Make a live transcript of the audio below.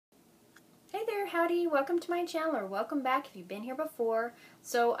there, howdy, welcome to my channel, or welcome back if you've been here before.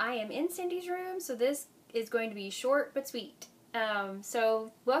 So I am in Cindy's room, so this is going to be short but sweet.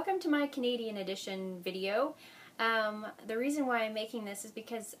 So welcome to my Canadian edition video. The reason why I'm making this is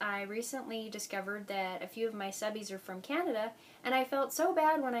because I recently discovered that a few of my subbies are from Canada, and I felt so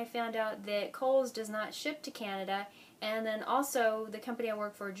bad when I found out that Kohl's does not ship to Canada, and then also the company I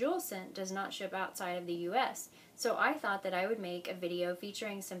work for, Julescent, does not ship outside of the US. So I thought that I would make a video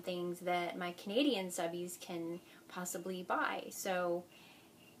featuring some things that my Canadian subbies can possibly buy. So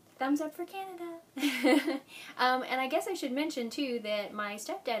thumbs up for Canada. And I guess I should mention too that my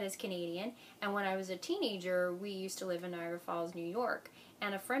stepdad is Canadian, and when I was a teenager we used to live in Niagara Falls, New York,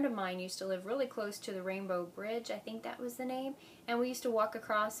 and a friend of mine used to live really close to the Rainbow Bridge, I think that was the name, and we used to walk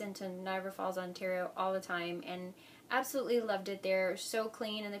across into Niagara Falls, Ontario all the time, and absolutely loved it there. So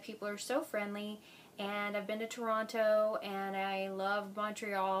clean, and the people are so friendly. And I've been to Toronto, and I love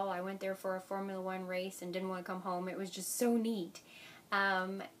Montreal. I went there for a Formula One race and didn't want to come home. It was just so neat.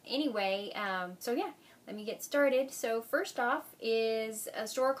 So yeah, let me get started. So first off is a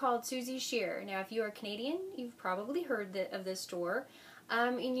store called Suzy Shier. Now if you are Canadian, you've probably heard of this store.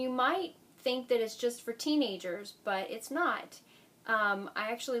 And you might think that it's just for teenagers, but it's not.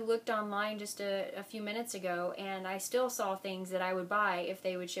 I actually looked online just a few minutes ago, and I still saw things that I would buy if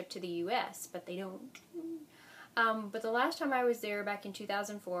they would ship to the US, but they don't. But the last time I was there, back in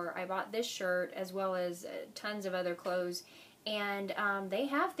 2004, I bought this shirt as well as tons of other clothes, and they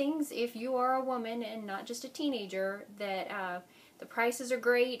have things if you are a woman and not just a teenager, that the prices are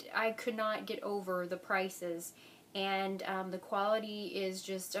great. I could not get over the prices, and the quality is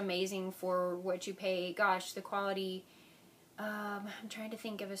just amazing for what you pay. Gosh, the quality... I'm trying to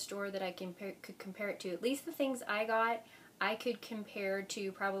think of a store that I could compare it to. At least the things I got, I could compare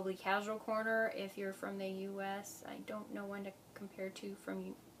to probably Casual Corner if you're from the U.S. I don't know one to compare to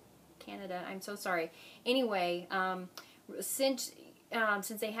from Canada. I'm so sorry. Anyway, since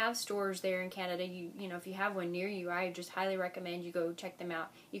they have stores there in Canada, you know, if you have one near you, I just highly recommend you go check them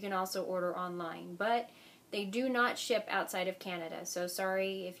out. You can also order online, but they do not ship outside of Canada, so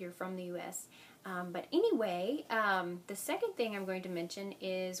sorry if you're from the U.S. But anyway, the second thing I'm going to mention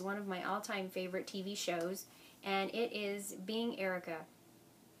is one of my all-time favorite TV shows, and it is Being Erica.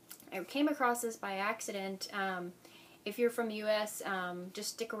 I came across this by accident. If you're from the U.S., just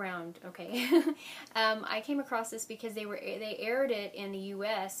stick around, okay? I came across this because they aired it in the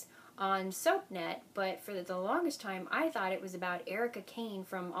U.S. on SoapNet, but for the longest time I thought it was about Erica Kane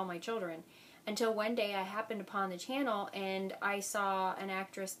from All My Children. Until one day I happened upon the channel and I saw an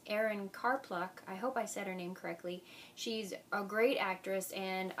actress, Erin Carpluck. I hope I said her name correctly. She's a great actress,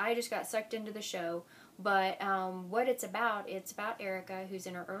 and I just got sucked into the show. But what it's about Erica, who's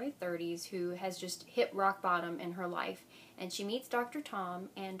in her early 30s, who has just hit rock bottom in her life. And she meets Dr. Tom,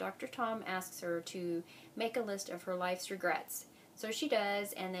 and Dr. Tom asks her to make a list of her life's regrets. So she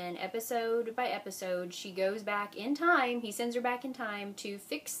does, and then episode by episode, she goes back in time. He sends her back in time to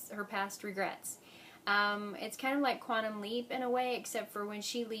fix her past regrets. It's kind of like Quantum Leap in a way, except for when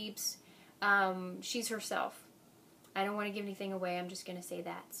she leaps, she's herself. I don't want to give anything away, I'm just going to say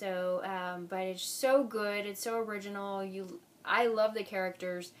that. So, but it's so good, it's so original. I love the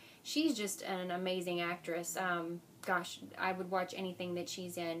characters. She's just an amazing actress. Gosh, I would watch anything that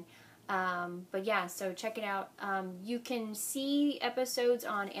she's in. But yeah, so check it out. You can see episodes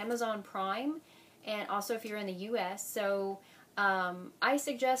on Amazon Prime, and also if you're in the US. So I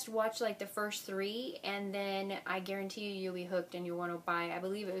suggest watch like the first 3, and then I guarantee you'll be hooked and you'll want to buy. I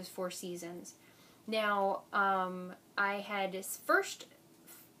believe it was 4 seasons. Now, I had first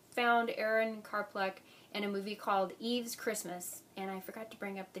found Erin Carpluck in a movie called Eve's Christmas, and I forgot to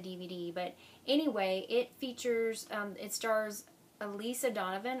bring up the DVD, but anyway, it features, it stars Elisa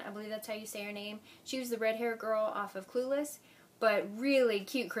Donovan, I believe that's how you say her name. She was the red hair girl off of Clueless, but really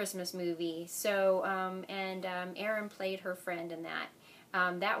cute Christmas movie. So, Erin played her friend in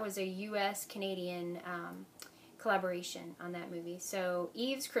that. That was a US-Canadian collaboration on that movie. So,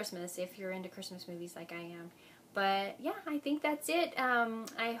 Eve's Christmas, if you're into Christmas movies like I am. But yeah, I think that's it.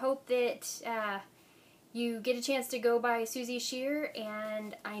 I hope that you get a chance to go by Suzy Shier,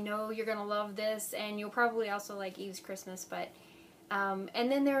 and I know you're going to love this, and you'll probably also like Eve's Christmas, but and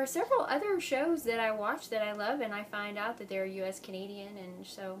then there are several other shows that I watch that I love, and I find out that they're US-Canadian, and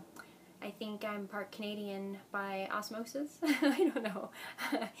so I think I'm part Canadian by osmosis. I don't know.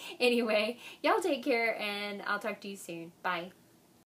 Anyway, y'all take care, and I'll talk to you soon. Bye.